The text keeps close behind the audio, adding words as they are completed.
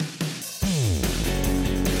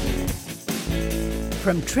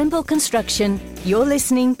From Trimble Construction, you're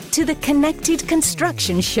listening to the Connected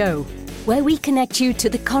Construction Show, where we connect you to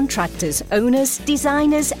the contractors, owners,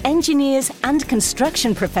 designers, engineers, and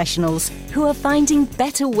construction professionals who are finding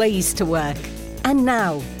better ways to work. And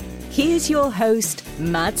now, here's your host,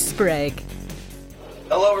 Matt Sprague.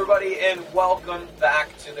 Hello, everybody, and welcome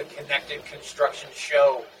back to the Connected Construction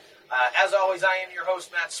Show. As always, I am your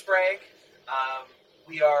host, Matt Sprague.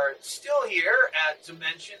 We are still here at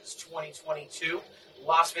Dimensions 2022,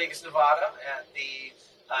 Las Vegas, Nevada, at the,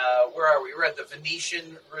 where are we? We're at the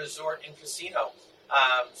Venetian Resort and Casino.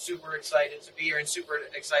 Super excited to be here and super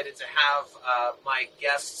excited to have my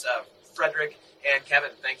guests, Frederick and Kevin.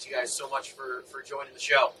 Thanks, you guys, so much for joining the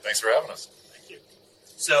show. Thanks for having us. Thank you.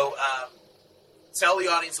 So, tell the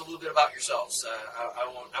audience a little bit about yourselves.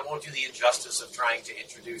 I won't do the injustice of trying to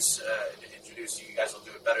introduce you. You guys will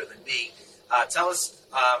do it better than me. Tell us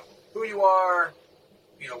who you are,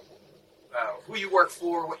 who you work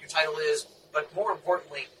for, what your title is, but more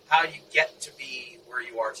importantly, how you get to be where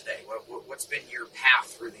you are today. What's been your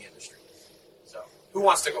path through the industry? So, who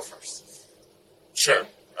wants to go first? Sure.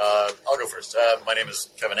 I'll go first. My name is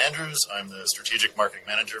Kevin Andrews. I'm the Strategic Marketing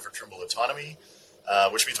Manager for Trimble Autonomy,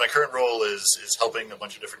 which means my current role is helping a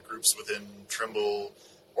bunch of different groups within Trimble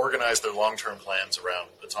organize their long-term plans around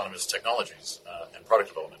autonomous technologies and product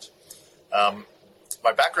development.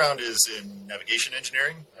 My background is in navigation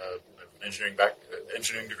engineering. I have an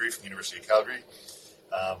engineering degree from the University of Calgary.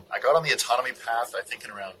 I got on the autonomy path, I think,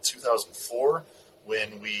 in around 2004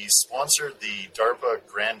 when we sponsored the DARPA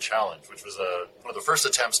Grand Challenge, which was one of the first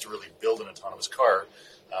attempts to really build an autonomous car.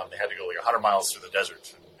 They had to go like 100 miles through the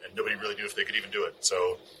desert, and nobody really knew if they could even do it.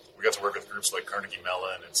 So we got to work with groups like Carnegie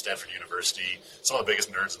Mellon and Stanford University, some of the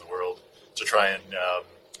biggest nerds in the world, to try and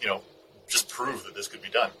just prove that this could be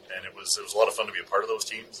done. And it was a lot of fun to be a part of those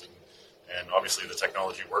teams. And obviously the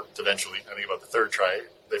technology worked eventually. I think about the third try,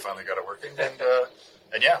 they finally got it working. And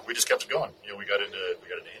yeah, we just kept it going. We got into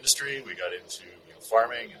industry, we got into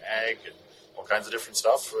farming and ag and all kinds of different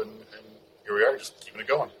stuff. And here we are, just keeping it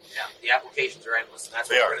going. Yeah, the applications are endless. And that's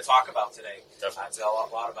what we're going to talk about today. Definitely. It's a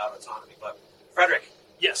lot about autonomy. But Frederick.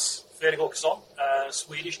 Yes, Fredrik Åkesson,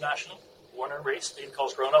 Swedish national, born and raised in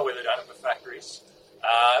Karlskrona with the Dynapack factories.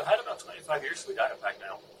 I've had about 25 years with Dynapack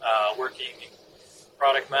now, working in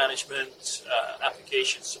product management,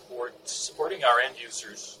 application support, supporting our end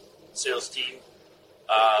users, sales team,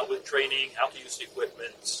 with training, how to use the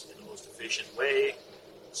equipment in the most efficient way,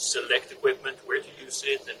 select equipment, where to use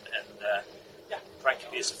it, and trying to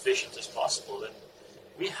be as efficient as possible. And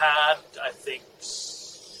we had, I think,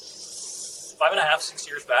 5.5-6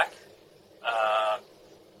 years back,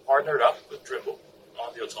 partnered up with Trimble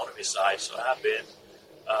on the autonomy side. So I have been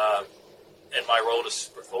in my role as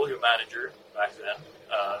portfolio manager back then,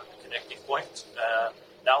 connecting point.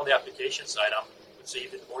 Now on the application side, I'm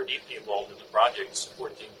even more deeply involved in the project,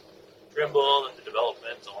 supporting Trimble and the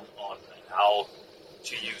development on how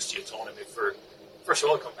to use the autonomy for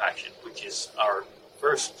soil compaction, which is our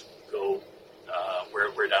first goal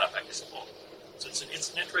where Dynapack is involved. So it's an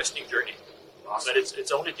interesting journey. Awesome. But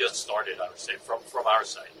it's only just started, I would say, from our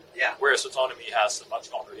side. Yeah. Whereas autonomy has a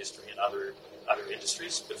much longer history in other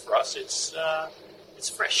industries, but for us, it's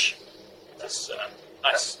fresh. That's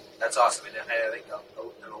nice. That's awesome. And I think a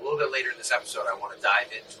little bit later in this episode, I want to dive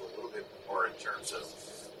into a little bit more in terms of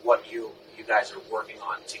what you guys are working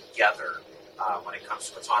on together when it comes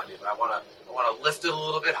to autonomy. But I want to lift it a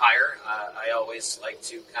little bit higher. I always like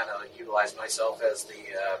to kind of utilize myself as the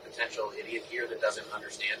potential idiot here that doesn't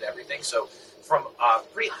understand everything. So from a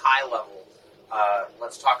pretty high level,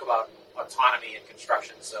 let's talk about autonomy in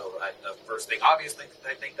construction. So the first thing, obvious thing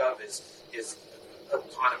that I think of is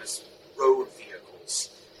autonomous road vehicles.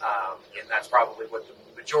 And that's probably what the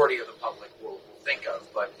majority of the public will think of.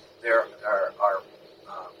 But there are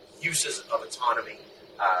uses of autonomy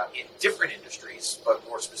in different industries, but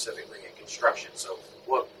more specifically in construction. So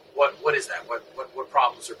what is that? What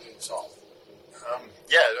problems are being solved?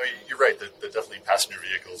 You're right. That definitely passenger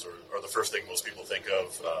vehicles are the first thing most people think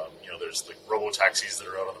of. There's like robo-taxis that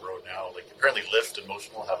are out on the road now. Like apparently Lyft and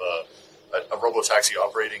Motional have a robo-taxi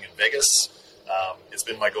operating in Vegas. It's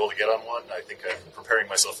been my goal to get on one. I think I'm preparing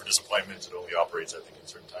myself for disappointment. It only operates, I think, in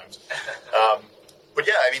certain times.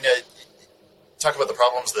 Talk about the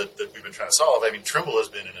problems that we've been trying to solve. I mean, Trimble has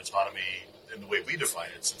been in autonomy in the way we define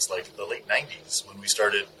it since like the late 90s when we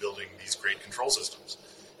started building these great control systems.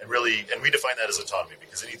 And we define that as autonomy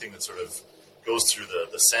because anything that sort of goes through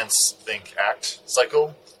the sense, think, act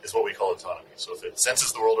cycle is what we call autonomy. So if it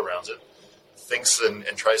senses the world around it, thinks and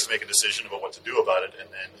tries to make a decision about what to do about it, and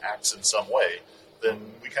then acts in some way,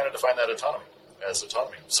 then we kind of define that as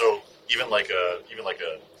autonomy. So even like a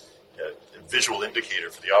visual indicator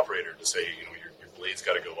for the operator to say, your blade's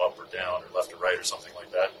got to go up or down or left or right or something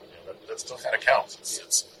like that. That still kind of counts.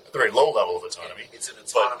 It's at the very low level of autonomy. It's an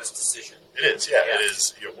autonomous decision. It is, yeah. It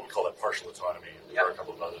is. We call that partial autonomy. There are a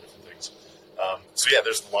couple of other different things.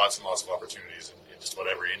 There's lots and lots of opportunities in just about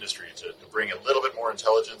every industry to bring a little bit more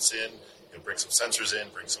intelligence in, bring some sensors in,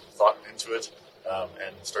 bring some thought into it,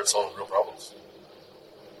 and start solving real problems.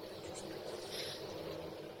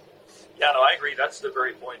 Yeah, no, I agree. That's the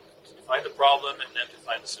very point. To find the problem and then to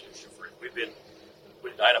find the solution for it. We've been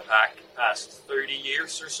with Dynapack past 30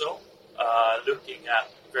 years or so, looking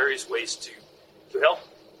at various ways to help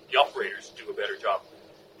the operators do a better job.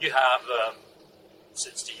 You have,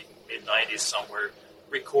 since the mid-90s somewhere,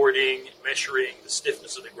 recording, measuring the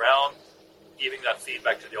stiffness of the ground, giving that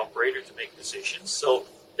feedback to the operator to make decisions. So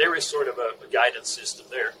there is sort of a guidance system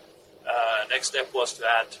there. Next step was to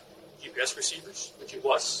add GPS receivers, which it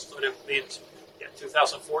was sort of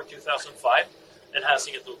mid-2004, 2005,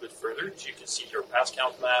 enhancing it a little bit further so you can see your pass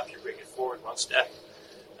count map, you bring it forward one step.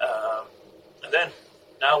 And then,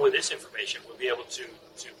 now with this information, we'll be able to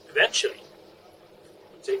eventually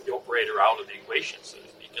take the operator out of the equation, so to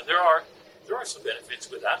speak. And there are some benefits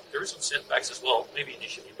with that. There are some setbacks as well, maybe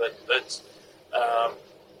initially, but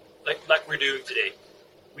like we're doing today,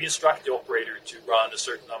 we instruct the operator to run a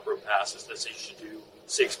certain number of passes. Let's say you should do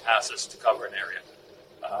 6 passes to cover an area.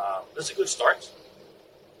 That's a good start,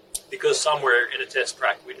 because somewhere in a test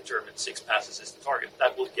track we determined 6 passes is the target.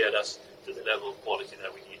 That will get us to the level of quality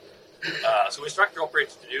that we need. So we instruct the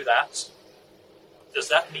operator to do that. Does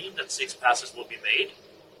that mean that 6 passes will be made?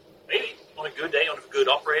 Maybe. On a good day, on a good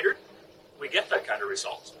operator, we get that kind of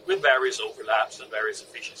result with various overlaps and various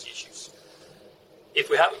efficiency issues. If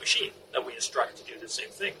we have a machine that we instruct to do the same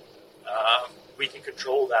thing, we can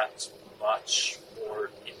control that much more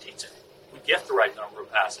in detail. We get the right number of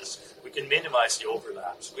passes. We can minimize the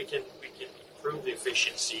overlaps. We can improve the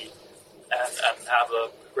efficiency and have a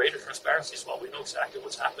greater transparency as well. We know exactly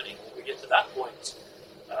what's happening. When we get to that point,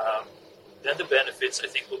 then the benefits, I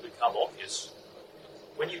think, will become obvious.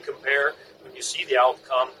 When you compare, when you see the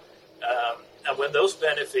outcome, and when those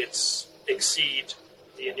benefits exceed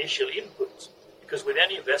the initial input, because with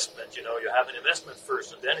any investment, you have an investment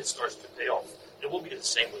first and then it starts to pay off. It will be the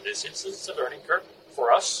same with this. It's a learning curve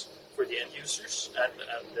for us, for the end users, and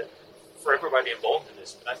for everybody involved in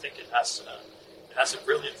this. And I think it has a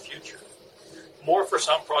brilliant future. More for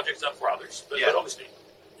some projects than for others, but obviously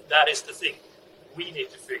that is the thing. We need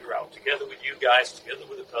to figure out, together with you guys, together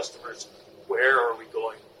with the customers, where are we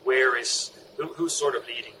going? Who's sort of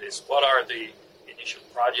leading this? What are the initial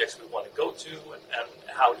projects we want to go to, and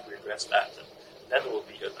how do we address that? And then there will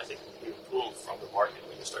be, I think, a pull from the market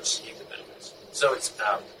when you start seeing the benefits. So it's,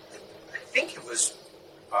 I think it was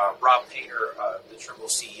Rob Painter, the Trimble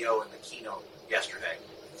CEO, in the keynote yesterday.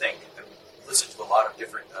 I listened to a lot of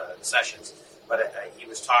different sessions, but he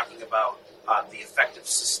was talking about the effect of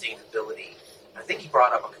sustainability. I think he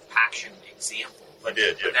brought up a compaction example. But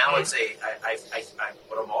now it's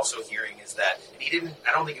what I'm also hearing is that, and he didn't,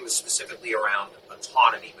 I don't think it was specifically around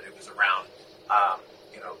autonomy, but it was around,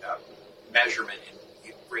 measurement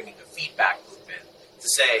and bringing a feedback loop in to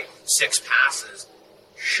say 6 passes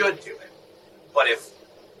should do it. But if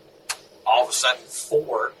all of a sudden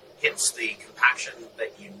 4 hits the compaction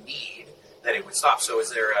that you need, then it would stop. So is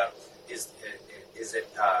there is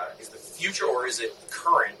the future, or is it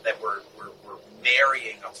current, that we're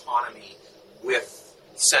marrying autonomy with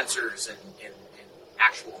sensors and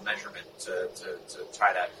actual measurement to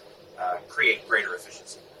try to create greater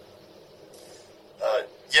efficiency?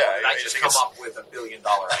 I just come up with $1 billion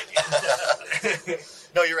idea.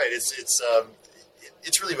 No, you're right.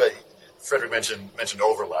 It's really what Frederick mentioned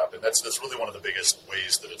overlap, and that's really one of the biggest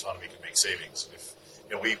ways that autonomy can make savings.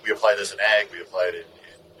 If we apply this in ag, we apply it in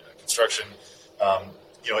construction.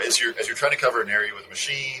 As you're trying to cover an area with a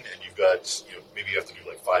machine, and you've got maybe you have to do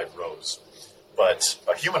like 5 rows. But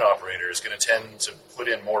a human operator is going to tend to put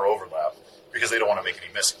in more overlap because they don't want to make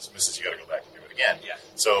any misses. Misses, you got to go back and do it again. Yeah.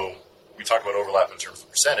 So we talk about overlap in terms of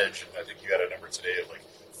percentage, and I think you had a number today of like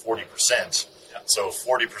 40%. Yeah. So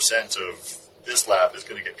 40% of this lap is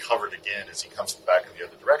going to get covered again as he comes back in the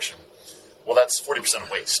other direction. Well, that's 40%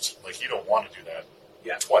 waste. Like, you don't want to do that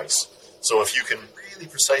twice. So if you can really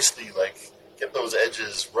precisely get those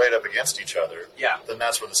edges right up against each other, then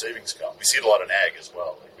that's where the savings come. We see it a lot in ag as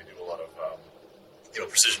well. Like, we do a lot of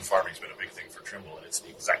precision farming has been a big thing for Trimble, and it's the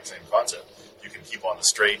exact same concept. You can keep on the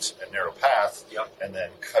straight and narrow path, and then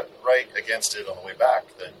cut right against it on the way back,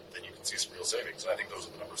 then you can see some real savings. And I think those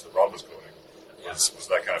are the numbers that Rob was quoting, was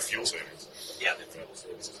that kind of fuel savings. Yeah, the fuel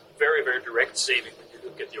savings is very, very direct saving when you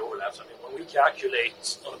look at the overlaps. I mean, when we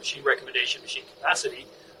calculate on a machine recommendation, machine capacity,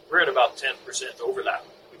 we're at about 10% overlap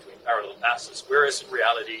between parallel passes, whereas in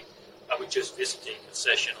reality, I was just visiting a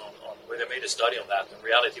session on where they made a study on that, and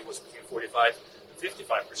reality was between 45 and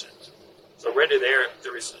 55%. So already there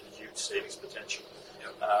is a huge savings potential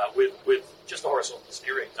with just the horizontal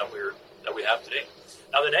steering that we have today.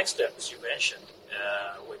 Now the next step, as you mentioned,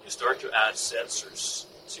 when you start to add sensors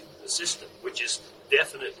to the system, which is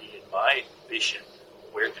definitely in my vision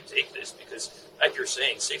where to take this, because like you're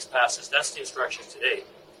saying, 6 passes, that's the instruction today,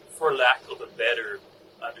 for lack of a better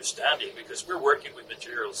understanding, because we're working with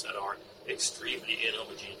materials that are extremely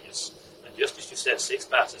inhomogeneous. And just as you said, 6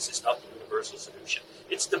 passes is not the universal solution.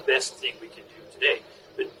 It's the best thing we can do today.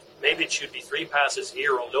 But maybe it should be 3 passes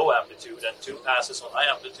here on low amplitude and 2 passes on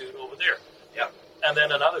high amplitude over there. Yeah. And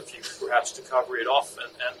then another few perhaps to cover it off.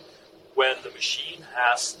 And when the machine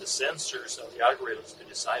has the sensors and the algorithms to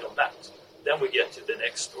decide on that, then we get to the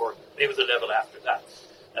next, or maybe the level after that.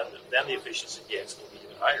 And then the efficiency gains will be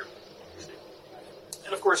even higher.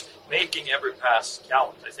 And of course, making every pass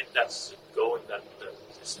count. I think that's going that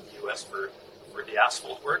is in the US for the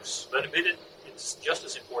asphalt works. But it's just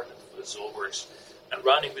as important for the soil works. And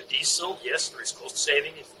running with diesel, yes, there is cost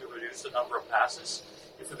saving if you reduce the number of passes.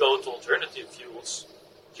 If we go to alternative fuels,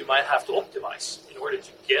 you might have to optimize in order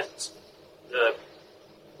to get the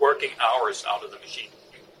working hours out of the machine.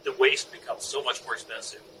 The waste becomes so much more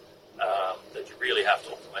expensive that you really have to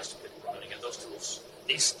optimize to get it running. And those tools,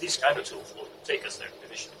 these kind of tools, will take us there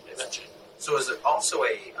eventually. So is it also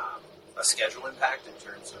a schedule impact in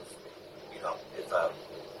terms of, if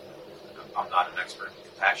I'm not an expert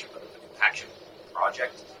in compaction, but if a compaction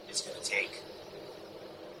project is going to take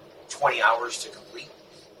 20 hours to complete,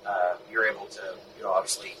 you're able to,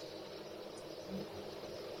 obviously,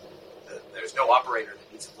 there's no operator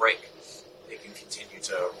that needs a break. It can continue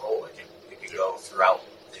to roll. It can go throughout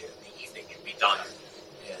the evening and be done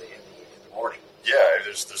in the morning. Yeah,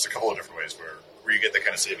 there's a couple of different ways where you get that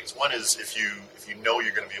kind of savings. One is if you know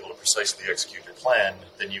you're going to be able to precisely execute your plan,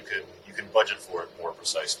 then you can budget for it more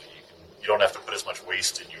precisely. You don't have to put as much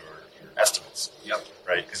waste in your estimates. Yep.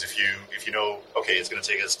 Right? Because if you know, okay, it's going to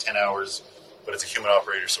take us 10 hours, but it's a human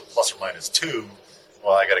operator, so plus or minus 2,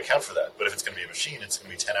 well, I got to account for that. But if it's going to be a machine, it's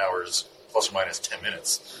going to be 10 hours plus or minus 10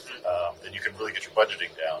 minutes. Then you can really get your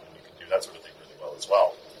budgeting down, and you can do that sort of thing really well as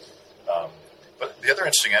well. But the other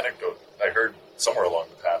interesting anecdote I heard somewhere along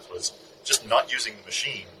the path was just not using the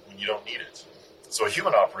machine when you don't need it. So a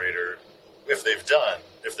human operator, if they're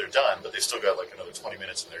done, but they've still got like another 20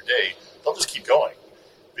 minutes in their day, they'll just keep going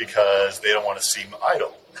because they don't want to seem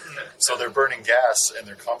idle. So they're burning gas and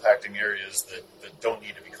they're compacting areas that don't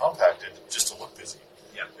need to be compacted just to look busy.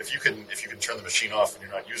 Yeah. If you can turn the machine off when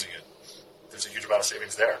you're not using it, there's a huge amount of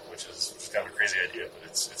savings there, which is kind of a crazy idea, but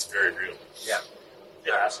it's very real. Yeah.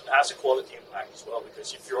 It has a quality impact as well,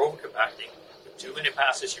 because if you're over-compacting with too many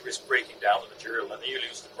passes, you risk breaking down the material, and then you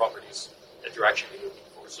lose the properties that you're actually looking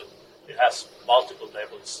for. So it has multiple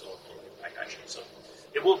levels of impact, actually. So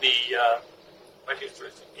it will be quite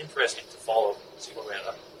interesting to follow, see where we end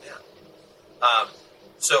up. Yeah.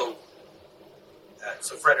 So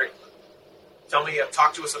Frederick,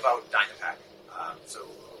 talk to us about Dynapack. So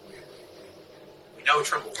we know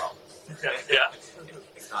Trimble well. Yeah.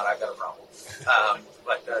 If not, I've got a problem.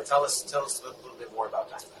 But tell us a little bit more about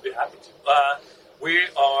Dynapack. I'd be happy to. We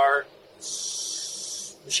are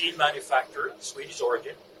machine manufacturer, Swedish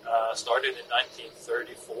origin. Started in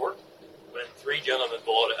 1934 when 3 gentlemen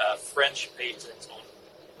bought a French patent on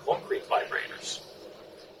concrete vibrators.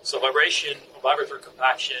 So vibratory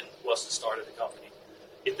compaction was the start of the company.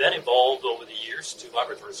 It then evolved over the years to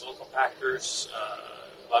vibratory soil compactors,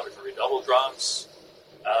 vibratory double drums.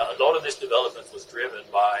 A lot of this development was driven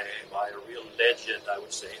by a real legend, I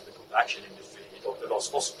would say, in the compaction industry, Dr. Lars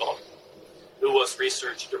Hosstad, who was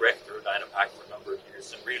research director of Dynapack for a number of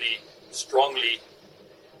years and really strongly,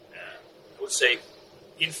 I would say,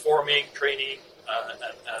 informing, training,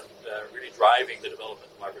 and really driving the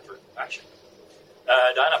development of vibratory compaction.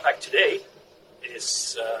 Dynapack today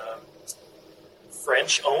is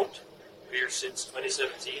French-owned. We're since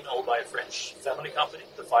 2017 owned by a French family company,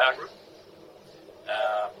 the Faya Group.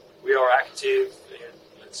 We are active in,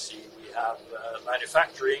 we have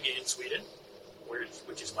manufacturing in Sweden,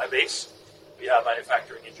 which is my base. We have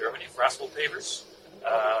manufacturing in Germany for asphalt pavers,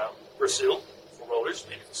 Brazil for rollers,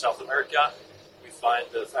 mainly for South America. We find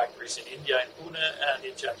the factories in India, in Pune, and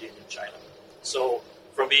in Tianjin in China. So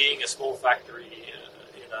from being a small factory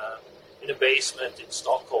in a basement in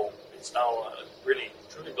Stockholm, it's now a really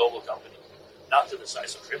truly global company, not to the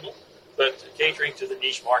size of Trimble, but catering to the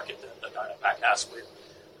niche market that Dynapack has with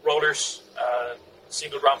rollers,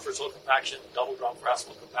 single drum for soil compaction, double drum for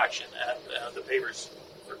asphalt compaction, and the pavers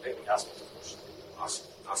for paving asphalt, of course. Awesome.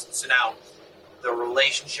 So now, the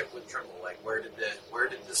relationship with Trimble, like where did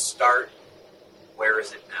this start? Where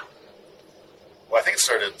is it now? Well, I think it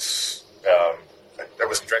started. I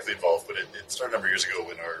wasn't directly involved, but it started a number of years ago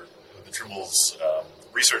when the Trimble's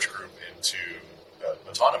research group into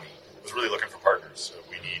autonomy was really looking for partners.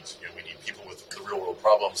 We need people with the real world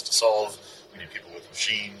problems to solve. We need people with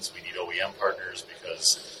machines. We need OEM partners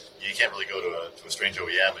because you can't really go to a strange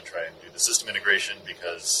OEM and try and do the system integration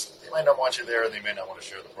because they might not want you there and they may not want to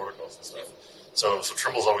share the protocols and stuff. So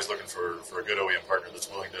Trimble's always looking for a good OEM partner that's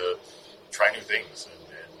willing to try new things and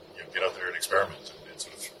get out there and experiment and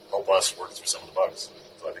sort of help us work through some of the bugs.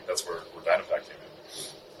 So I think that's where Dynapack came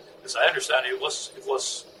in. As I understand it, it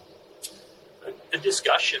was a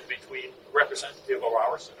discussion between a representative of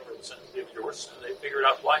ours and a representative of yours, and they figured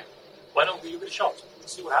out why don't we give it a shot and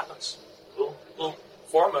see what happens. We'll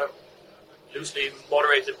form a loosely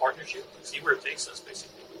moderated partnership and see where it takes us,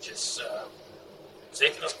 basically, which is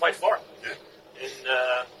taking us quite far. Yeah.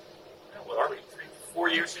 In what are we,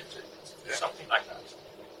 3-4 years into it, something like that.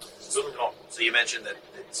 So you mentioned that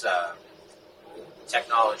it's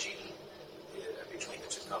technology between the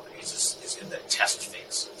two companies is in the test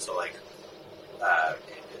phase. So like,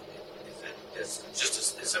 is it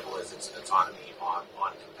just as simple as it's autonomy on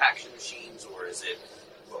compaction machines, or is it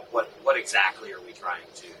what exactly are we trying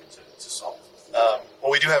to solve? Well,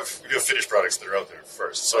 we do have finished products that are out there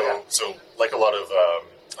first. So like a lot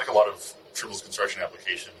of Trimble's construction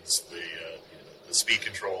applications, the speed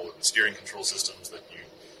control and the steering control systems that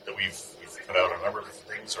we've put out on a number of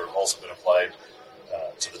different things are also been applied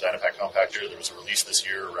to the Dynapack compactor. There was a release this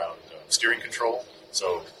year around steering control.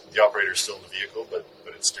 So the operator is still in the vehicle, but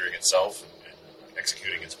it's steering itself and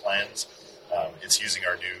executing its plans. It's using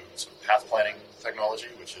our new sort of path planning technology,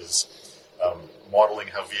 which is modeling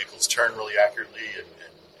how vehicles turn really accurately and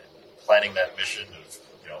planning that mission of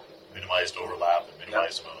minimized overlap and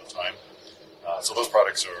minimized amount of time. So those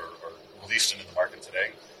products are released into the market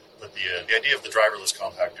today. But the idea of the driverless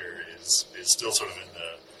compactor is still sort of in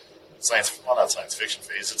the not science fiction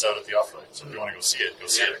phase. It's out at the off-road. So if you want to go see it, go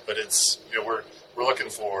see it. But it's we're looking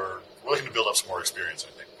to build up some more experience,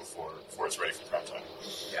 I think, before it's ready for prime time.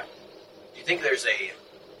 Yeah. Do you think there's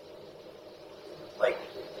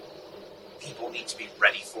people need to be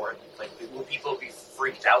ready for it? Like, will people be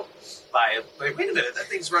freaked out by it? Like, wait a minute, that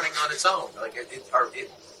thing's running on its own. Like,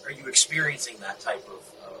 are you experiencing that type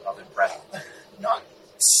of impression? Not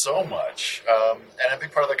so much, and a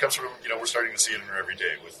big part of that comes from we're starting to see it in our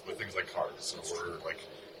everyday with things like cars. So we're like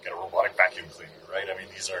got a robotic vacuum cleaner, right? I mean,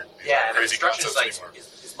 these aren't crazy concepts anymore.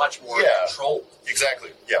 Is much more controlled.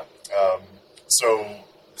 Exactly. Yeah. So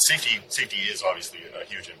safety is obviously a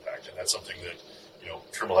huge impact, and that's something that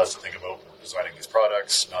Trimble has to think about when we're designing these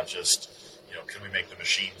products. Not just can we make the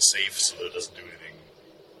machine safe so that it doesn't do anything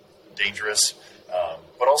dangerous,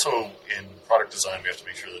 but also in product design we have to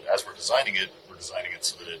make sure that as we're designing it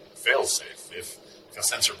so that it fails safe. If a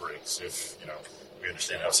sensor breaks, if we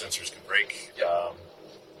understand how sensors can break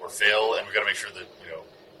or fail, and we've got to make sure that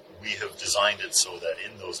we have designed it so that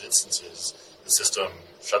in those instances the system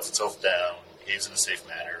shuts itself down, behaves in a safe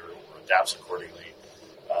manner, or adapts accordingly.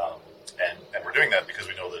 And we're doing that because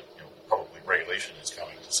we know that probably regulation is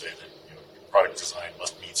coming to say that product design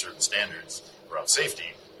must meet certain standards around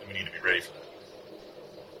safety, and we need to be ready for that.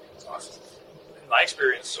 That's awesome. In my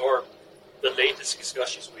experience, or the latest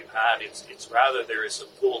discussions we've had, it's rather there is a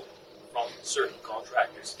pull from certain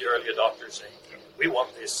contractors, the early adopters, saying, we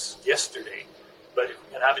want this yesterday, but if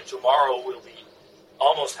we can have it tomorrow, we'll be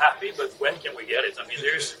almost happy, but when can we get it? I mean,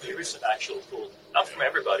 there is an actual pull, not from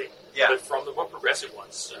everybody, but from the more progressive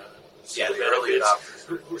ones. The early adopters.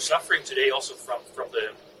 Who are suffering today also from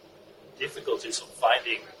the difficulties of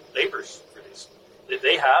finding laborers for this.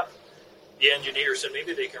 They have the engineers, and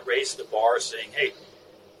maybe they can raise the bar saying, hey,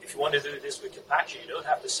 if you want to do this with compaction, you don't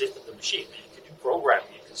have to sit at the machine. You can do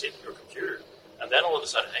programming. You can sit at your computer. And then all of a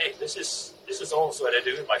sudden, hey, this is also what I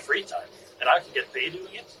do in my free time. And I can get paid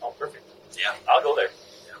doing it. Oh, perfect. Yeah. I'll go there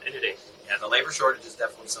any day. Yeah, the labor shortage is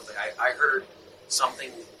definitely something. I heard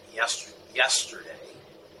something yesterday,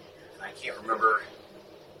 and I can't remember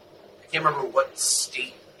what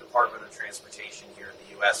state Department of Transportation here in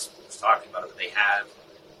the U.S. was talking about it, but they had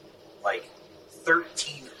like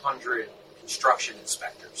 1,300 construction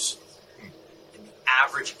inspectors, and the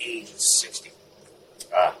average age is 60.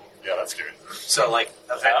 Yeah, that's scary. So, like,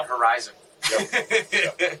 Event Horizon. Yep.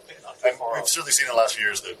 And we've certainly seen in the last few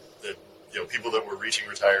years that people that were reaching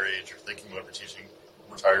retire age or thinking about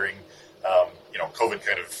retiring, COVID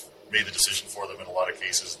kind of made the decision for them in a lot of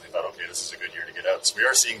cases, and they thought, okay, this is a good year to get out. So we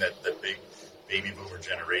are seeing that big baby boomer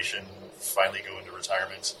generation finally go into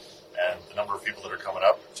retirement, and the number of people that are coming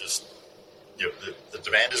up just the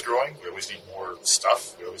demand is growing. We always need more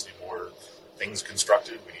stuff. We always need more things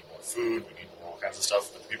constructed. We need more food. We need all kinds of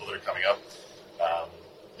stuff. But the people that are coming up,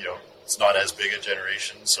 it's not as big a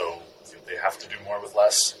generation, so they have to do more with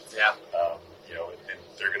less. Yeah. And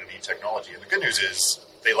they're going to need technology. And the good news is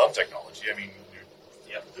they love technology. I mean,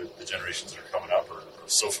 the generations that are coming up are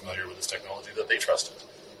so familiar with this technology that they trust it.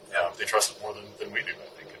 They trust it more than we do, I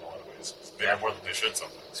think, in a lot of ways. Maybe more than they should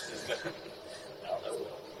sometimes.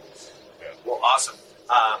 Well, awesome.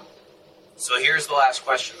 So here's the last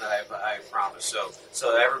question that I promised.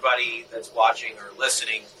 So everybody that's watching or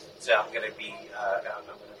listening, so I'm going to be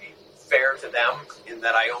fair to them in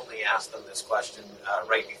that I only asked them this question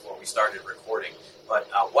right before we started recording. But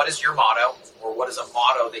what is your motto, or what is a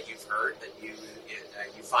motto that you've heard that you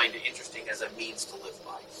find interesting as a means to live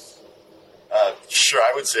by? Sure,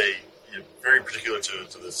 I would say, very particular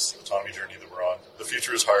to this autonomy journey that we're on, the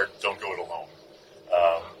future is hard, don't go it alone.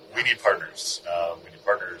 We need partners. We need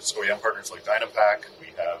partners, OEM partners like Dynapack. We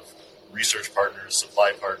have research partners,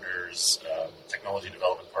 supply partners, technology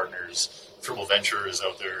development partners. Trimble Venture is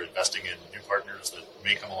out there investing in new partners that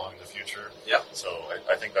may come along in the future. Yeah. So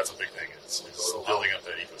I think that's a big thing. It's building up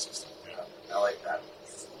that ecosystem. Yeah. I like that.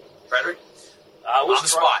 Frederick? I was On the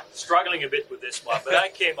spot. struggling a bit with this one, but I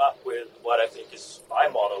came up with what I think is my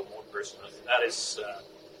motto more personally. That is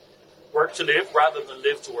work to live rather than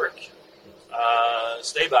live to work.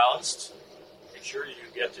 Stay balanced. Make sure you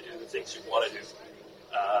get to do the things you want to do.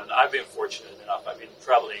 And I've been fortunate enough. I've been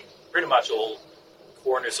traveling pretty much all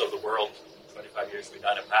corners of the world, 25 years with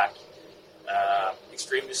Dynapack.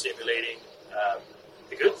 Extremely stimulating.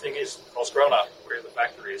 The good thing is, Karlskrona, where the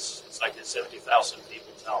factory is, it's like a 70,000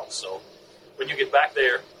 people town. So when you get back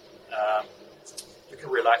there, you can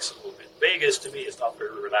relax a little bit. Vegas, to me, is not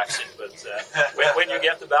very relaxing, but when you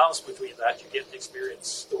get the balance between that, you get to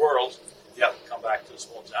experience the world. Yeah. Come back to a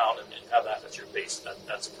small town and have that as your base.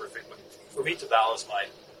 That's a perfect way for me to balance my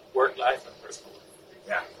work life and personal life.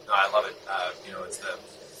 Yeah, no, I love it. It's the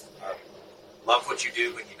love what you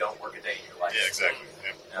do when you don't work a day in your life. Yeah, exactly.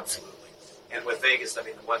 Yeah. Absolutely. And with Vegas, I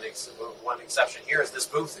mean, the one exception here is this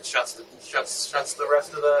booth. It shuts the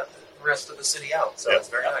rest of the city out. So it's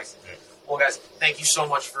very nice. Yeah. Well, guys, thank you so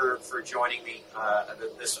much for joining me. I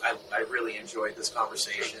really enjoyed this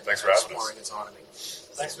conversation. Thanks for having us. Autonomy.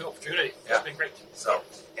 Thanks for the opportunity. Yeah. It's been great. So,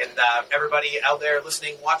 and everybody out there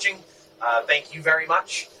listening, watching, thank you very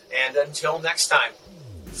much. And until next time,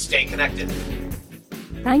 stay connected.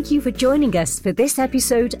 Thank you for joining us for this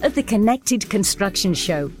episode of the Connected Construction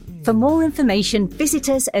Show. For more information, visit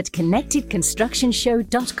us at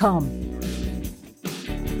connectedconstructionshow.com.